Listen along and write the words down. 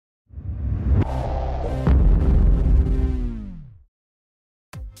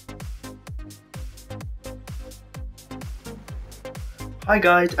Hi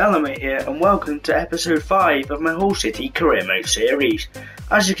guys, Element here and welcome to episode 5 of my Hull City career mode series.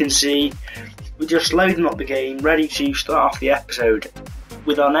 As you can see, we're just loading up the game, ready to start off the episode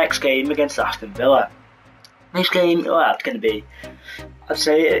with our next game against Aston Villa. This game, well, it's going to be, I'd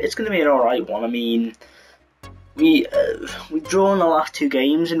say it's going to be an alright one. I mean, we've drawn the last 2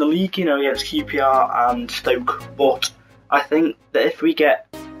 games in the league, against QPR and Stoke, but I think that if we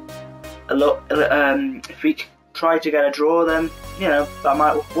get if we try to get a draw, then that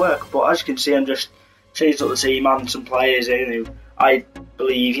might work. But as you can see, I'm just changing up the team and some players in who I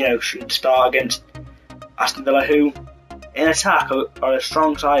believe should start against Aston Villa, who in attack are a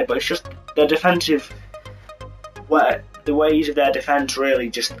strong side, but it's just their defensive, the ways of their defence really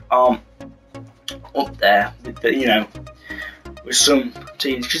just aren't up there with some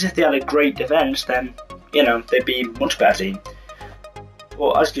teams. Because if they had a great defence, then they'd be a much better team.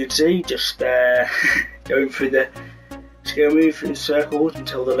 But as you can see, just going through the circles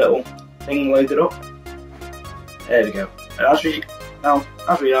until the little thing loaded up. There we go. And as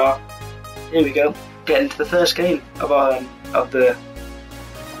we are, here we go, getting to the first game of the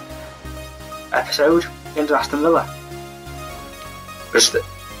episode against Aston Villa. It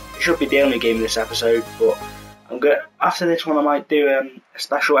should be the only game in this episode, but after this one I might do a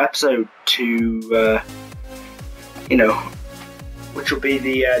special episode to which will be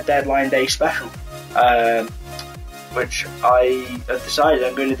the deadline day special, which I have decided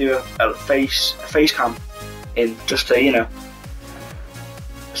I'm going to do a face cam in, just to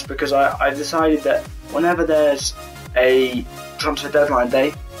just because I've decided that whenever there's a transfer deadline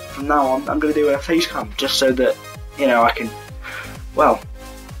day from now on, I'm going to do a face cam just so that I can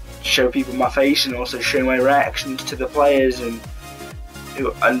show people my face and also show my reactions to the players and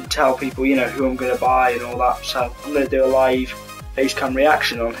tell people who I'm going to buy and all that. So I'm going to do a live facecam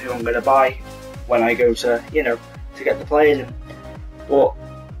reaction on who I'm going to buy when I go to to get the players in. But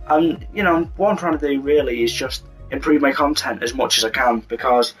what I'm trying to do really is just improve my content as much as I can,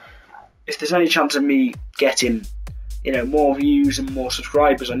 because if there's any chance of me getting more views and more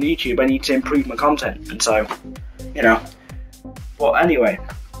subscribers on YouTube, I need to improve my content. And so but anyway,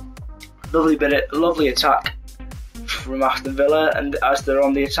 lovely attack from Aston Villa, and as they're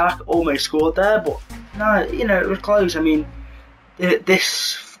on the attack, almost scored there, but no, it was close. I mean,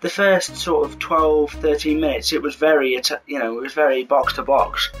 the first sort of 12-13 minutes, it was very box to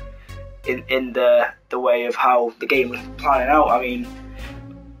box in the way of how the game was planning out. I mean,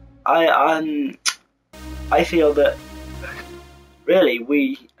 I feel that really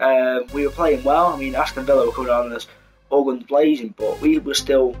we were playing well. I mean, Aston Villa were coming on as all guns blazing, but we were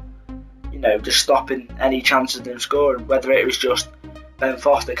still just stopping any chances of them scoring, whether it was just Ben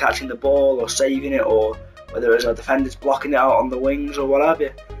Foster catching the ball or saving it, or whether it was our defenders blocking it out on the wings or whatever.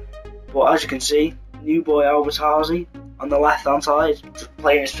 But as you can see, new boy Albertazi on the left hand side, just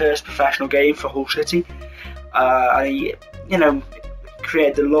playing his first professional game for Hull City, and he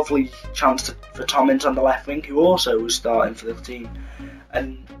created the lovely chance for Tommins on the left wing, who also was starting for the team,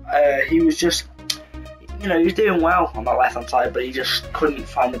 and he was just he was doing well on that left hand side, but he just couldn't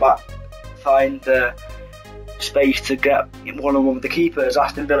find the space to get one-on-one with the keeper, as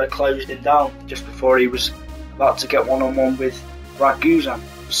Aston Villa closed him down just before he was about to get one-on-one with Raguzan.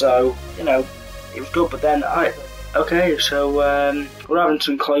 So it was good, but then so we're having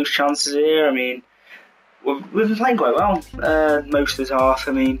some close chances here. I mean, we've been playing quite well most of the half.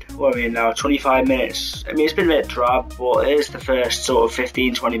 I mean, what are we in now? 25 minutes. I mean, it's been a bit drab, but it is the first sort of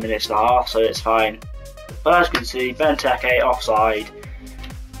 15-20 minutes of the half, so it's fine. But as you can see, Benteke offside.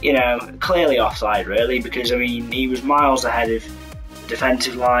 Clearly offside really, because I mean he was miles ahead of the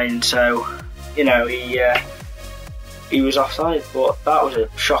defensive line, so he was offside. But that was a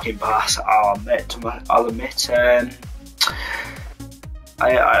shocking pass, I'll admit.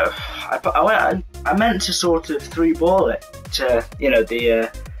 I meant to sort of through ball it to the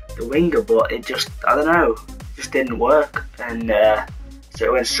winger, but it just, I don't know, just didn't work, and so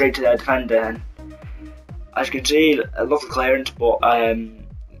it went straight to their defender. And as you can see, a lovely clearance, but I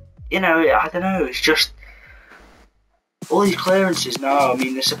don't know, it's just all these clearances now, I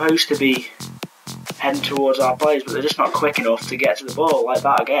mean, they're supposed to be heading towards our players, but they're just not quick enough to get to the ball like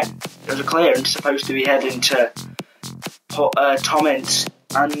that again. There's a clearance supposed to be heading to Tommins,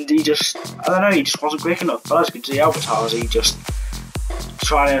 and he just wasn't quick enough. But as you can see, Albertazi just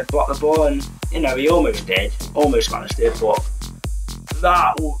trying to block the ball, and he almost managed it, but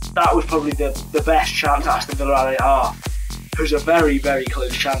that was probably the best chance Aston Villa had at half. It was a very, very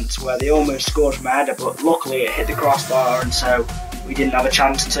close chance where they almost scored from a header, but luckily it hit the crossbar, and so we didn't have a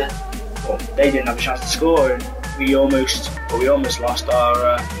chance to. Well, they didn't have a chance to score, and we almost lost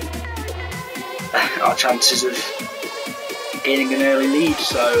our chances of gaining an early lead.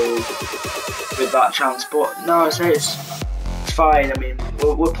 So with that chance, but no, I say it's fine. I mean,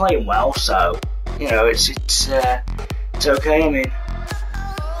 we're playing well, so you know it's okay. I mean,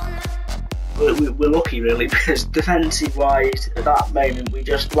 we're lucky really, because defensive wise at that moment we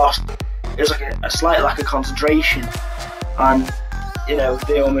just lost. It was like a slight lack of concentration, and you know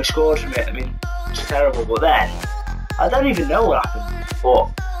they almost scored from it. I mean, it's terrible. But then I don't even know what happened, but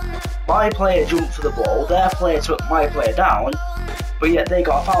my player jumped for the ball, their player took my player down, but yet they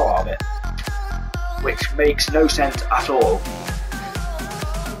got a foul out of it, which makes no sense at all.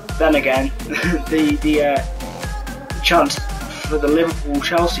 Then again, the chance for the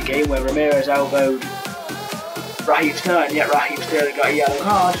Liverpool-Chelsea game where Ramirez elbowed Raheem Sterling, yet Raheem Sterling got a yellow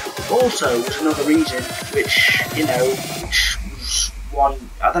card, also was another reason, which, you know, which was one,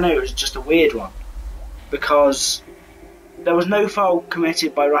 I don't know, it was just a weird one, because there was no foul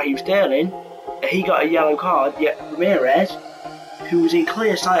committed by Raheem Sterling, he got a yellow card, yet Ramirez, who was in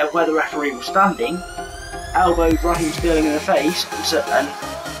clear sight of where the referee was standing, elbowed Raheem Sterling in the face, and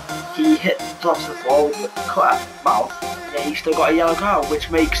he hit the top of the floor with a cut out of mouth, yet he still got a yellow card,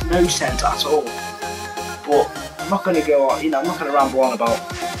 which makes no sense at all. But I'm not going to go on, you know, I'm not going to ramble on about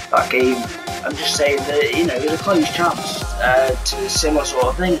that game. I'm just saying that, you know, there's a close chance to a similar sort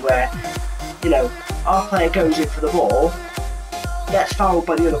of thing where, you know, our player goes in for the ball, gets fouled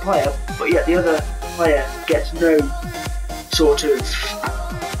by the other player, but yet the other player gets no sort of,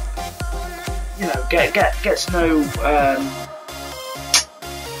 you know, gets no,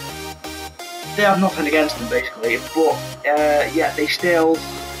 they have nothing against them basically, but yet they still,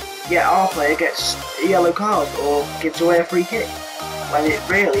 our player gets a yellow card or gives away a free kick, when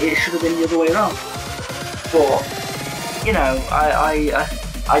it should have been the other way around. But you know,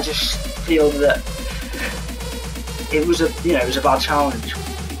 I just feel that it was a bad challenge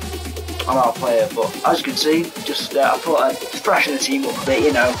on our player. But as you can see, just I thought I'd freshen the team up a bit,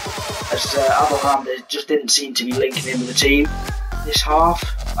 you know, as Abraham just didn't seem to be linking in with the team this half.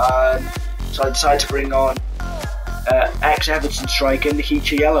 So I decided to bring on ex-Everton striker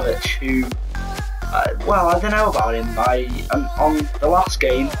Nikica Jelavic, who, well, I don't know about him. On the last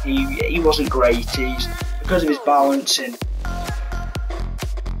game, he wasn't great. He's, because of his balance and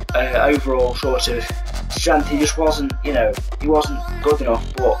overall sort of strength, he just wasn't, you know, he wasn't good enough.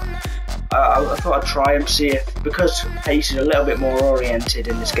 But I thought I'd try him, see if, because pace is a little bit more oriented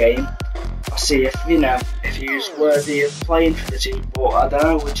in this game, I'll see if, you know, if he's worthy of playing for the team. But I don't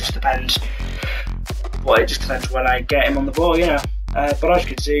know, it just depends. Well, it just depends when I get him on the ball, you know. But as you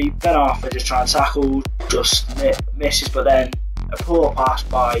can see, Ben Arthur just trying to tackle, just misses, but then a poor pass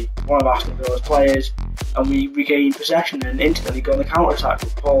by one of Aston Villa's players, and we regain possession and instantly go on the counter attack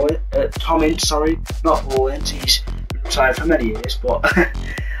with Tom Ince, not Paul Ince. He's been retired for many years, but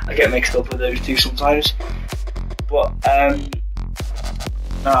I get mixed up with those two sometimes. But no,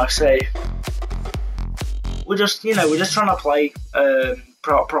 I say we're just trying to play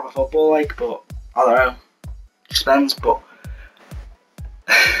proper football, like, but I don't know, it depends. But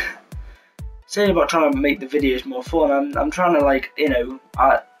saying about trying to make the videos more fun, I'm trying to, like, you know,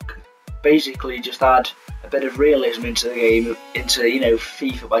 basically just add a bit of realism into the game, into, you know,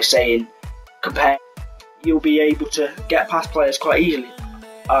 FIFA, by saying compare, you'll be able to get past players quite easily,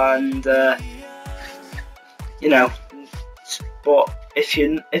 and you know, but if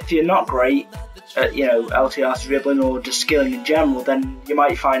you're not great at, you know, LTR dribbling or just skilling in general, then you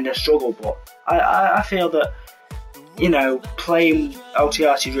might find a struggle. But I feel that, you know, playing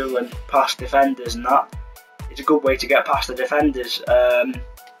LTR dribbling past defenders and that is a good way to get past the defenders, and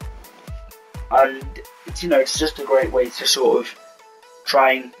it's, you know, it's just a great way to sort of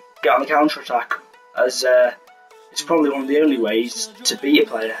try and get on the counter attack, as it's probably one of the only ways to beat a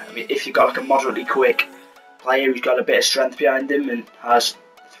player. I mean, if you've got like a moderately quick player who's got a bit of strength behind him and has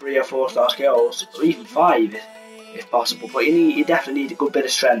 3 or 4 star skills, or even 5 if possible, but you definitely need a good bit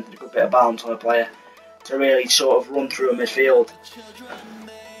of strength and a good bit of balance on a player to really sort of run through a midfield,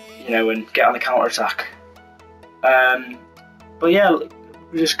 you know, and get on the counter attack. But yeah,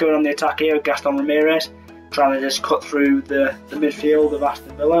 we're just going on the attack here with Gaston Ramirez, trying to just cut through the midfield of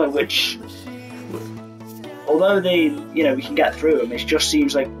Aston Villa, which, although they, you know, we can get through them, it just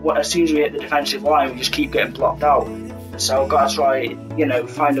seems like as soon as we hit the defensive line, we just keep getting blocked out. So I've got to try, you know,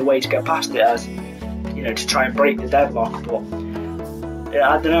 find a way to get past it, as, you know, to try and break the deadlock. But yeah,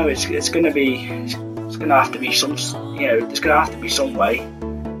 I don't know, it's going to have to be some, you know, there's going to have to be some way,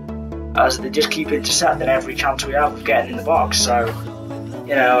 as they just keep intercepting every chance we have of getting in the box. So,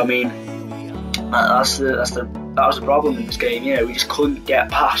 you know, I mean, that was the problem in this game. You know, we just couldn't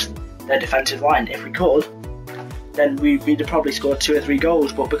get past their defensive line. If we could, then we'd have probably scored 2 or 3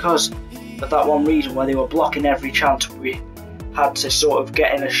 goals. But because of that one reason where they were blocking every chance we had to sort of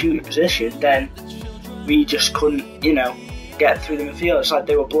get in a shooting position, then we just couldn't, you know, get through the midfield. It's like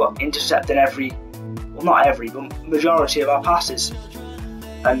they were intercepting well, not every, but majority of our passes.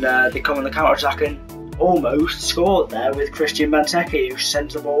 And they come on the counter-attack and almost scored there with Christian Benteke, who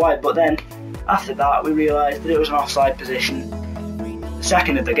sent the ball wide. But then after that, we realised that it was an offside position, the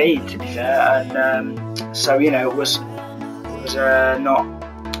second of the game, to be fair, and so, you know, it was not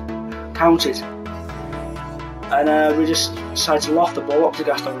counted. And we just decided to loft the ball up to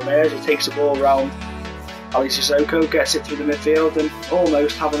Gaston Ramirez. He takes the ball around Ali Sissoko, gets it through the midfield and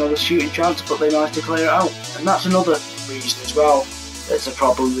almost have another shooting chance, but they managed to clear it out. And that's another reason as well that's a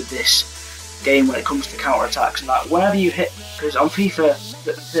problem with this game when it comes to counter-attacks, and that whenever you hit, because on FIFA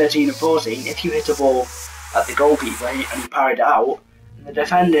 13 and 14, if you hit a ball at the goalkeeper and you parried it out, and the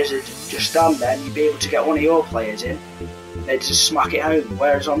defenders would just stand there and you'd be able to get one of your players in, they'd just smack it home.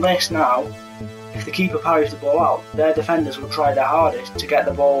 Whereas on this now, if the keeper parries the ball out, their defenders will try their hardest to get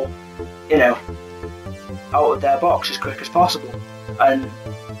the ball, you know, out of their box as quick as possible. And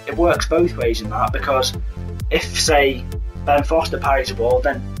it works both ways in that, because if, say, Ben Foster parries the ball,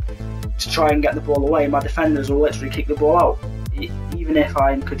 then to try and get the ball away, my defenders will literally kick the ball out, even if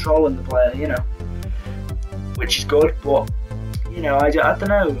I'm controlling the player, you know, which is good. But, you know, I don't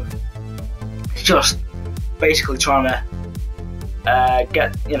know, it's just basically trying to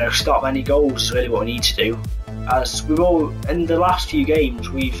get, you know, stop any goals is really what we need to do. As we've all, in the last few games,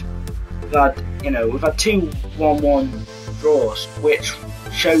 we've had, you know, we've had 2 1-1 draws, which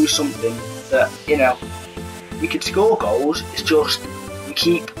shows something that, you know, we could score goals, it's just we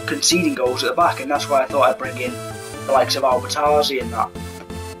keep conceding goals at the back, and that's why I thought I'd bring in the likes of Albertazzi and that.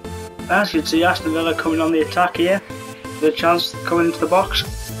 As you can see, Aston Villa coming on the attack here, with a chance coming into the box.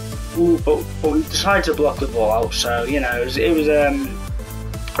 Ooh, but we decided to block the ball out, so, you know, it was a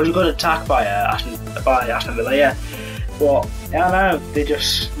good attack by Aston Villa, yeah. But yeah, I know they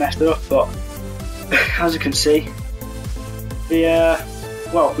just messed it up. But as you can see, we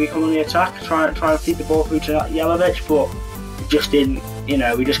come on the attack, try and feed the ball through to Jelavic, but it just didn't. You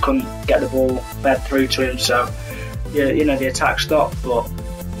know, we just couldn't get the ball fed through to him. So yeah, you know, the attack stopped. But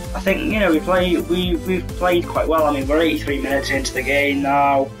I think, you know, we've played quite well. I mean, we're 83 minutes into the game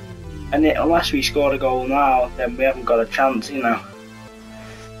now, and unless we scored a goal now, then we haven't got a chance. You know,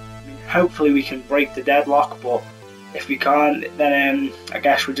 I mean, hopefully we can break the deadlock, but if we can't, then I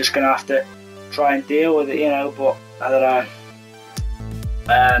guess we're just going to have to try and deal with it, you know. But I don't know.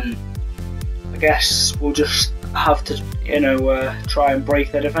 I guess we'll just have to, you know, try and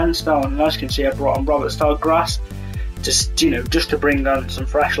break their defence down. And as you can see, I brought on Robert Snodgrass, just, you know, just to bring on some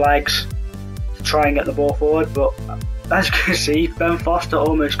fresh legs to try and get the ball forward. But as you can see, Ben Foster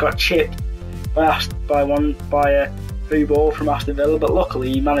almost got chipped by a through ball from Aston Villa, but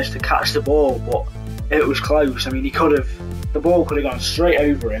luckily he managed to catch the ball. But it was close. I mean, the ball could have gone straight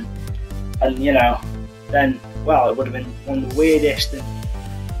over him, and, you know, then, well, it would have been one of the weirdest and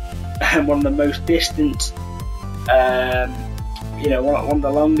one of the most distant, you know, one of the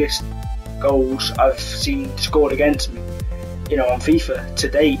longest goals I've seen scored against me, you know, on FIFA to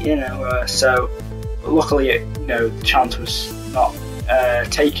date, you know. So luckily, you know, the chance was not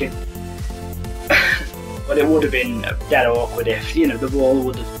taken, but it would have been dead awkward if, you know, the ball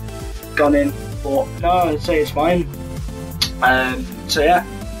would have gone in. But no, I'd say it's fine. So yeah,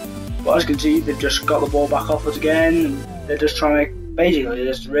 but as you can see, they've just got the ball back off us again, and they're just trying to, basically,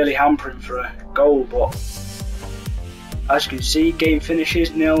 just really hampering for a goal. But as you can see, game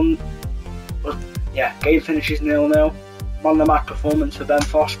finishes 0-0. Game finishes 0-0. Man of the match performance for Ben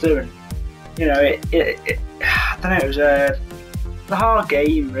Foster, and, you know, I don't know, it was a hard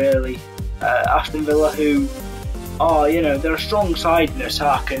game really. Aston Villa, who are, you know, they're a strong side in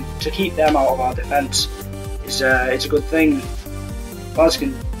attack, and to keep them out of our defence is it's a good thing.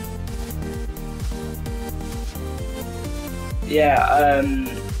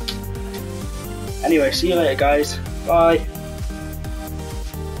 Anyway, see you later, guys. Bye.